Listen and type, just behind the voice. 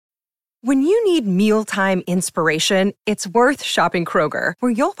When you need mealtime inspiration, it's worth shopping Kroger,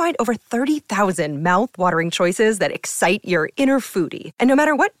 where you'll find over 30,000 mouth-watering choices that excite your inner foodie. And no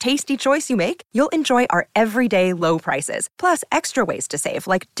matter what tasty choice you make, you'll enjoy our everyday low prices, plus extra ways to save,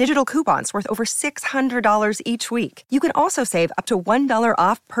 like digital coupons worth over $600 each week. You can also save up to $1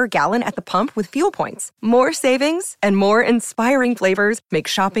 off per gallon at the pump with fuel points. More savings and more inspiring flavors make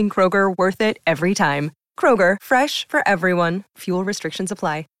shopping Kroger worth it every time. Kroger, fresh for everyone. Fuel restrictions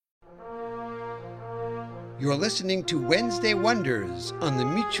apply. You're listening to Wednesday Wonders on the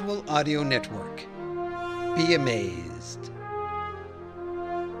Mutual Audio Network. Be amazed.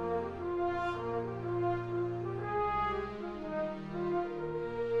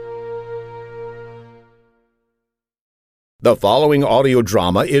 The following audio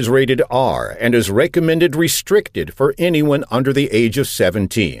drama is rated R and is recommended restricted for anyone under the age of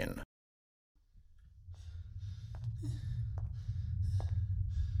 17.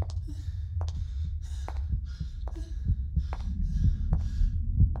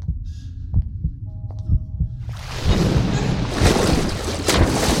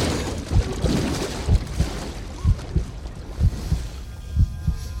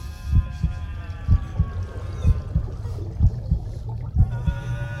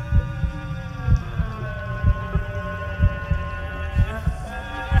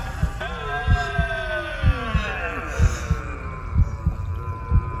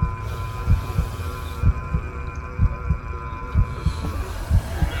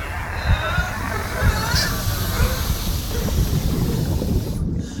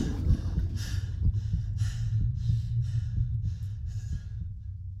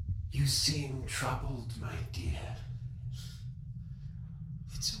 You seem troubled, my dear.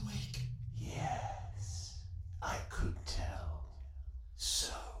 It's awake. Yes, I could tell.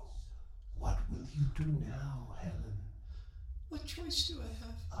 So, what will you do now, Helen? What choice do I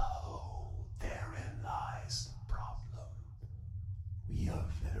have? Oh, therein lies the problem. We are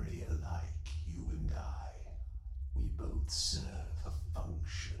very alike, you and I. We both serve a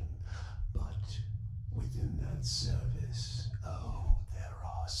function, but within that service, there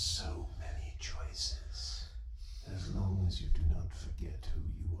are so many choices. As long as you do not forget who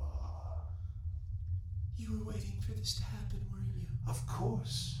you are. You were waiting for this to happen, weren't you? Of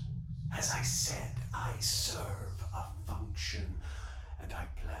course. As I said, I serve a function, and I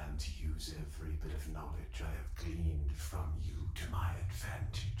plan to use every bit of knowledge I have gleaned from you to my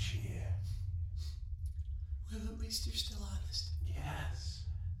advantage here. Well, at least you're still honest. Yes,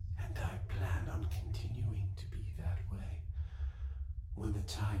 and I plan on continuing to be that way. When the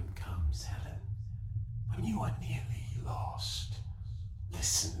time comes, Helen, when you are nearly lost,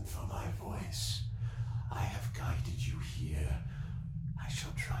 listen for my voice. I have guided you here. I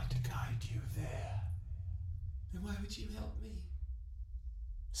shall try to guide you there. Then why would you help me?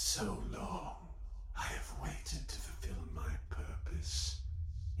 So long I have waited to fulfill my purpose.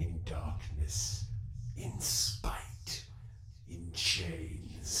 In darkness, in spite, in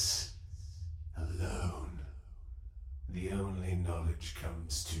chains, alone. The only knowledge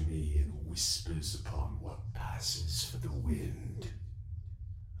comes to me in whispers upon what passes for the wind.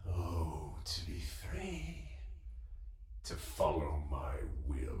 Oh, to be free, to follow my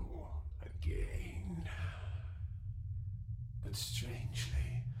will again. But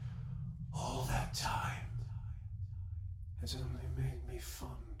strangely, all that time has only made me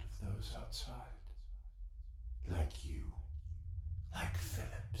fond of those outside. Like you, like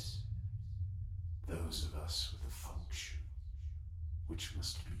Phillips. Those of us with a function which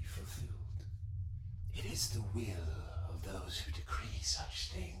must be fulfilled. It is the will of those who decree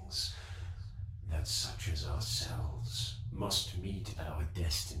such things, that such as ourselves must meet our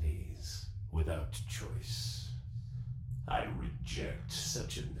destinies without choice. I reject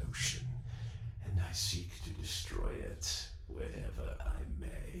such a notion, and I seek to destroy it wherever I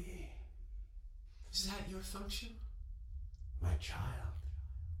may. Is that your function? My child,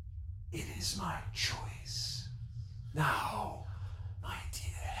 it is my choice. Now, my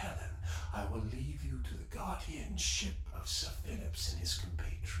dear Helen, I will leave you to the guardianship of Sir Phillips and his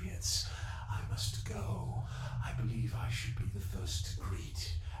compatriots. I must go. I believe I should be the first to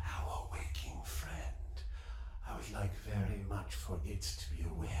greet our waking friend. I would like very much for it to be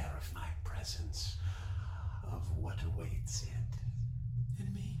aware of my presence, of what awaits it.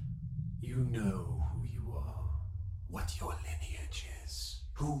 And me? You know who you are, what your lineage is,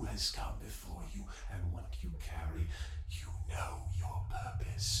 who has come before you, and what you carry. You know your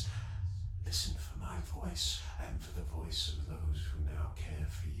purpose. Listen for my voice, and for the voice of those who now care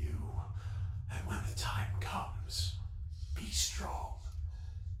for you. And when the time comes, be strong.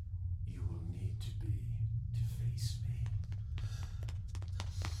 You will need to be to face me.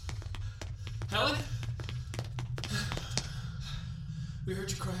 Helen? We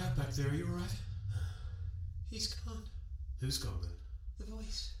heard you cry out back there. Are you alright? He's gone. Who's gone then? The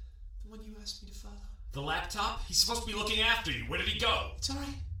voice. The one you asked me to follow. The laptop? He's supposed to be looking after you. Where did he go? It's alright.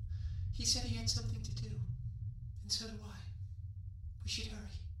 He said he had something to do. And so do I. We should hurry.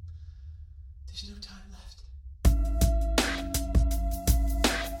 There's no time left.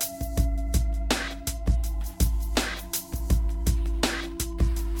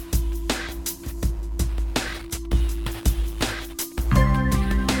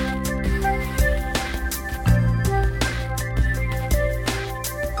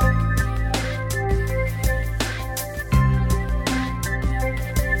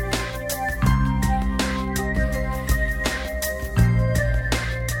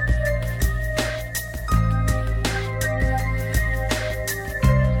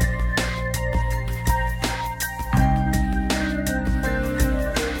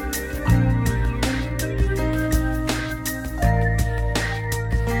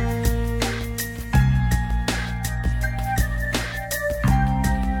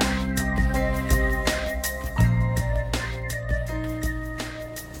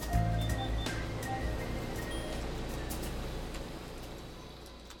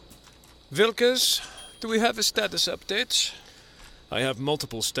 Vilkas, do we have a status update? I have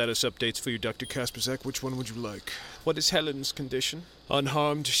multiple status updates for you, Dr. Kasperzak. Which one would you like? What is Helen's condition?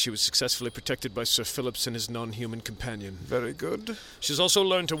 Unharmed. She was successfully protected by Sir Phillips and his non-human companion. Very good. She's also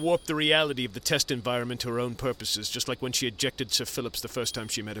learned to warp the reality of the test environment to her own purposes, just like when she ejected Sir Phillips the first time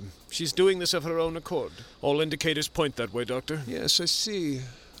she met him. She's doing this of her own accord. All indicators point that way, Doctor. Yes, I see.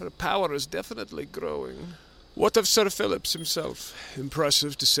 Her power is definitely growing. What of Sir Phillips himself?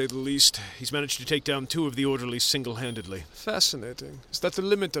 Impressive, to say the least. He's managed to take down 2 of the orderlies single-handedly. Fascinating. Is that the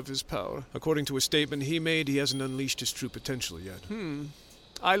limit of his power? According to a statement he made, he hasn't unleashed his true potential yet.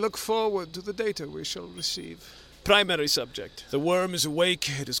 I look forward to the data we shall receive. Primary subject. The worm is awake.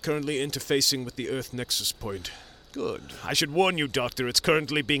 It is currently interfacing with the Earth Nexus Point. Good. I should warn you, Doctor, it's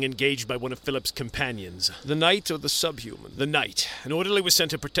currently being engaged by one of Phillips' companions. The Knight or the Subhuman? The Knight. An orderly was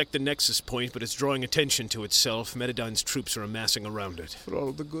sent to protect the Nexus Point, but it's drawing attention to itself. Metadyne's troops are amassing around it. For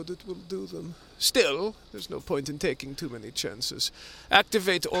all the good it will do them. Still, there's no point in taking too many chances.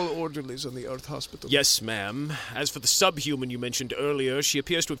 Activate all orderlies on the Earth Hospital. Yes, ma'am. As for the Subhuman you mentioned earlier, she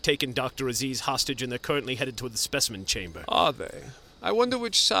appears to have taken Dr. Aziz hostage, and they're currently headed toward the specimen chamber. Are they? I wonder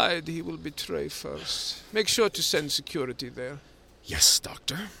which side he will betray first. Make sure to send security there. Yes,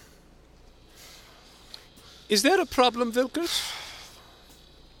 Doctor. Is there a problem, Vilkas?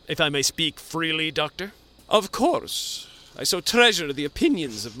 If I may speak freely, Doctor? Of course. I so treasure the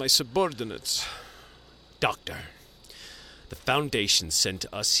opinions of my subordinates. Doctor, the Foundation sent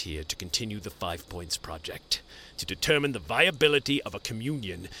us here to continue the 5 Points Project, to determine the viability of a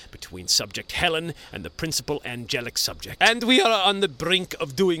communion between Subject Helen and the principal angelic subject. And we are on the brink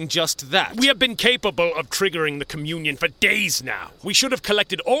of doing just that. We have been capable of triggering the communion for days now. We should have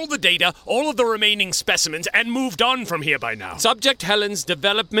collected all the data, all of the remaining specimens, and moved on from here by now. Subject Helen's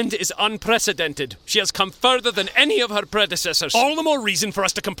development is unprecedented. She has come further than any of her predecessors. All the more reason for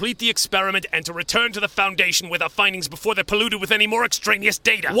us to complete the experiment and to return to the Foundation with our findings before they're polluted with any more extraneous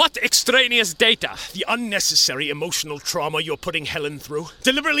data. What extraneous data? The unnecessary emotional trauma you're putting Helen through.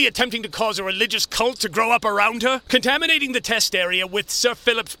 Deliberately attempting to cause a religious cult to grow up around her. Contaminating the test area with Sir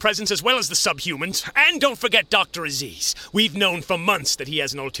Philip's presence as well as the subhumans. And don't forget Dr. Aziz. We've known for months that he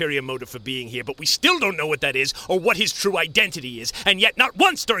has an ulterior motive for being here, but we still don't know what that is or what his true identity is. And yet not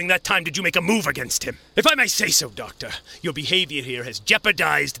once during that time did you make a move against him. If I may say so, Doctor, your behavior here has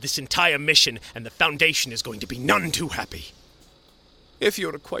jeopardized this entire mission, and the Foundation is going to be none too happy. If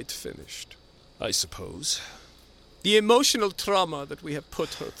you're quite finished, I suppose. The emotional trauma that we have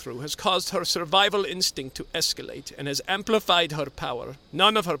put her through has caused her survival instinct to escalate and has amplified her power.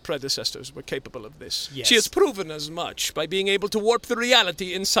 None of her predecessors were capable of this. Yes. She has proven as much by being able to warp the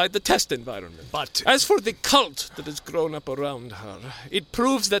reality inside the test environment. But as for the cult that has grown up around her, it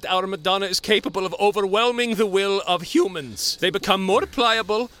proves that our Madonna is capable of overwhelming the will of humans. They become more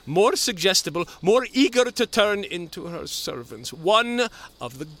pliable, more suggestible, more eager to turn into her servants. One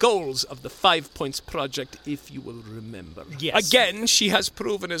of the goals of the 5 Points Project, if you will remember. Yes. Again, she has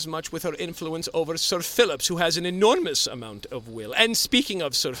proven as much with her influence over Sir Phillips, who has an enormous amount of will. And speaking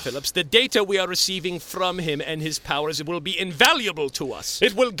of Sir Phillips, the data we are receiving from him and his powers will be invaluable to us.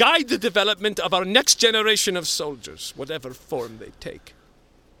 It will guide the development of our next generation of soldiers, whatever form they take.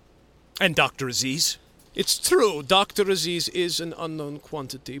 And Dr. Aziz? It's true, Dr. Aziz is an unknown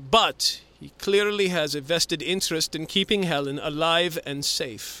quantity, but he clearly has a vested interest in keeping Helen alive and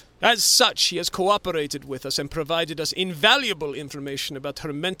safe. As such, he has cooperated with us and provided us invaluable information about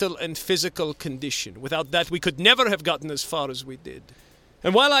her mental and physical condition. Without that, we could never have gotten as far as we did.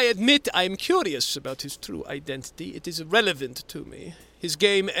 And while I admit I am curious about his true identity, it is irrelevant to me. His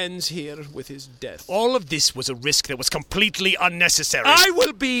game ends here with his death. All of this was a risk that was completely unnecessary. I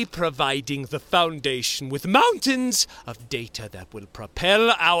will be providing the Foundation with mountains of data that will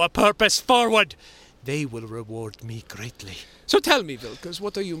propel our purpose forward. They will reward me greatly. So tell me, Vilkers,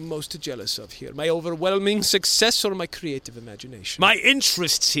 what are you most jealous of here? My overwhelming success or my creative imagination? My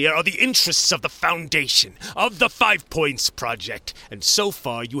interests here are the interests of the Foundation, of the 5 Points Project. And so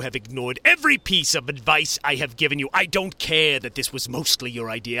far, you have ignored every piece of advice I have given you. I don't care that this was mostly your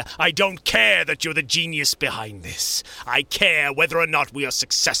idea. I don't care that you're the genius behind this. I care whether or not we are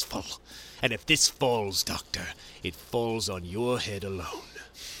successful. And if this falls, Doctor, it falls on your head alone.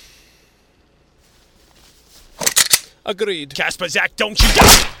 Agreed. Kasperzak, don't you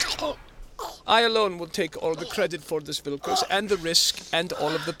dare! I alone will take all the credit for this, Vilkers, and the risk, and all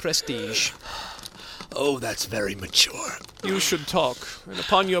of the prestige. Oh, that's very mature. You should talk, and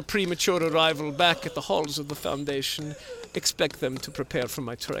upon your premature arrival back at the halls of the Foundation, expect them to prepare for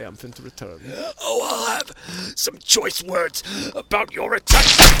my triumphant return. Oh, I'll have some choice words about your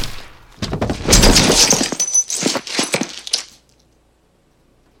attack.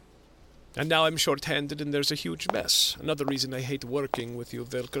 And now I'm short-handed and there's a huge mess. Another reason I hate working with you,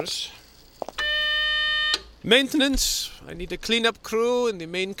 Vilkers. Maintenance. I need a cleanup crew in the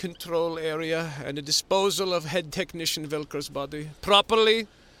main control area and a disposal of head technician Vilkers' body. Properly.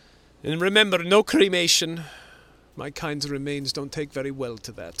 And remember, no cremation. My kind's remains don't take very well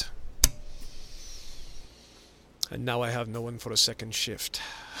to that. And now I have no one for a second shift.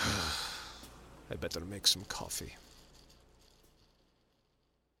 I better make some coffee.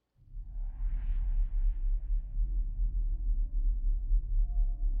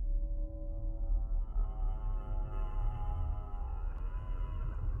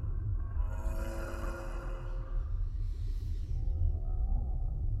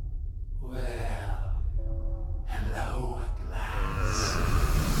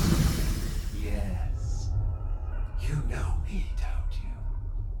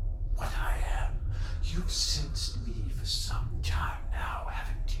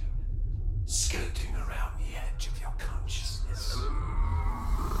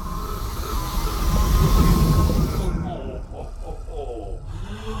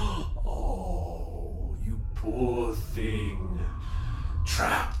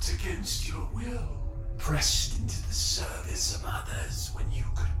 Trapped against your will, pressed into the service of others when you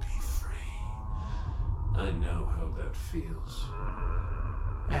could be free. I know how that feels.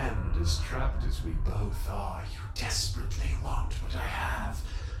 And as trapped as we both are, you desperately want what I have,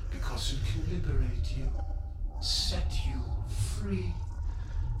 because it can liberate you, set you free.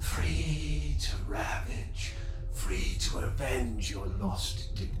 Free to ravage, free to avenge your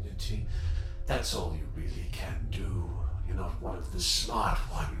lost dignity. That's all you really can do. You're not one of the smart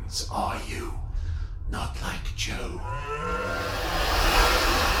ones, are you? Not like Joe.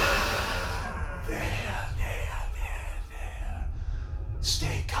 There.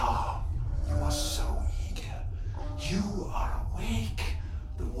 Stay calm. You are so eager. You are awake.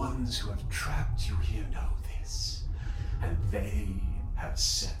 The ones who have trapped you here know this. And they have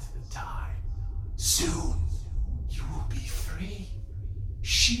set the time. Soon, you will be free.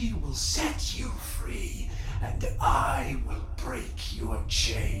 She will set you free, and I will break your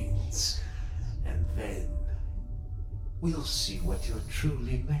chains. And then we'll see what you're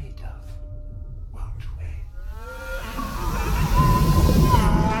truly made of, won't we?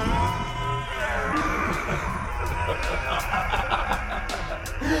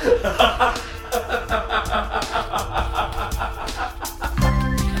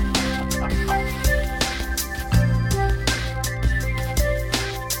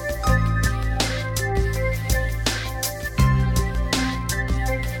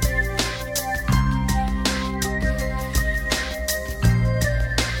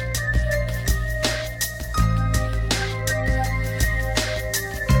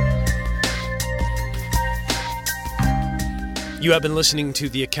 You have been listening to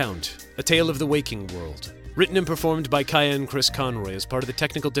The Account, A Tale of the Waking World, written and performed by Kaya and Chris Conroy as part of the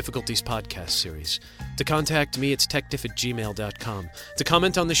Technical Difficulties podcast series. To contact me, it's techdiff@gmail.com. To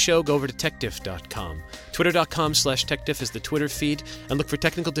comment on the show, go over to techdiff.com. Twitter.com/techdiff is the Twitter feed, and look for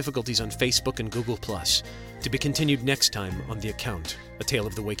Technical Difficulties on Facebook and Google+. To be continued next time on The Account, A Tale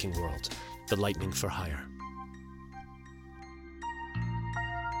of the Waking World, The Lightning for Hire.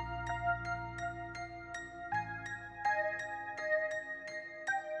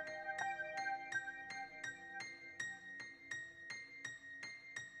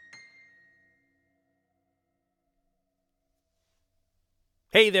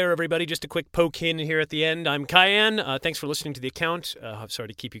 Hey there, everybody. Just a quick poke in here at the end. I'm Cayenne. Thanks for listening to the account. I'm sorry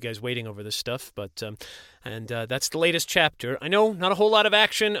to keep you guys waiting over this stuff, but that's the latest chapter. I know, not a whole lot of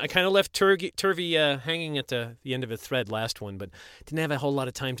action. I kind of left Turvey hanging at the end of a thread last one, but didn't have a whole lot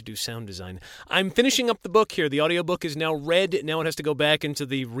of time to do sound design. I'm finishing up the book here. The audiobook is now read. Now it has to go back into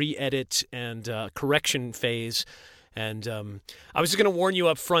the re-edit and correction phase. And I was just going to warn you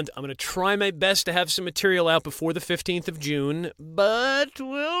up front, I'm going to try my best to have some material out before the 15th of June, but,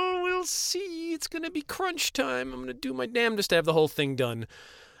 well, we'll see. It's going to be crunch time. I'm going to do my damnedest to have the whole thing done.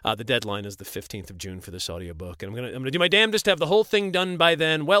 The deadline is the 15th of June for this audiobook, and I'm going to do my damnedest to have the whole thing done by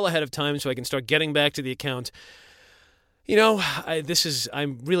then, well ahead of time, so I can start getting back to the account. You know,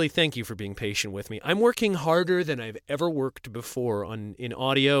 I'm really thank you for being patient with me. I'm working harder than I've ever worked before in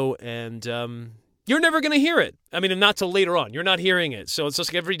audio, and you're never going to hear it. I mean, not till later on. You're not hearing it. So it's just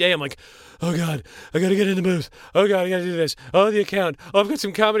like every day I'm like, oh, God, I got to get in the booth. Oh, God, I got to do this. Oh, the account. Oh, I've got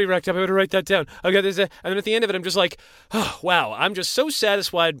some comedy racked up. I got to write that down. I got this. And then at the end of it, I'm just like, oh, wow. I'm just so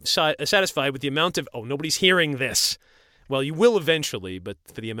satisfied with the amount of, oh, nobody's hearing this. Well, you will eventually, but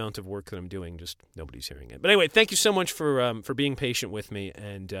for the amount of work that I'm doing, just nobody's hearing it. But anyway, thank you so much for being patient with me.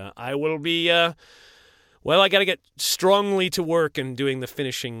 And I will be... Well, I got to get strongly to work and doing the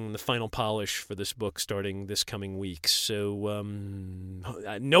final polish for this book starting this coming week. So,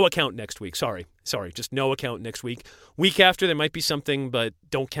 no account next week. Sorry, just no account next week. Week after, there might be something, but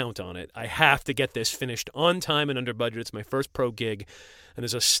don't count on it. I have to get this finished on time and under budget. It's my first pro gig, and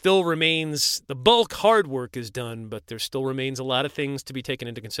the bulk hard work is done, but there still remains a lot of things to be taken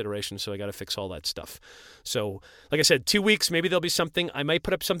into consideration, so I got to fix all that stuff. So, like I said, 2 weeks, maybe there'll be something. I might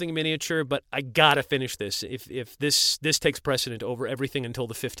put up something in miniature, but I got to finish this. If this takes precedent over everything until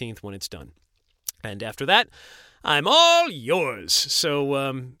the 15th when it's done. And after that, I'm all yours. So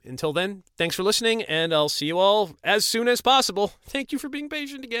until then, thanks for listening, and I'll see you all as soon as possible. Thank you for being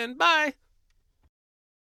patient again. Bye.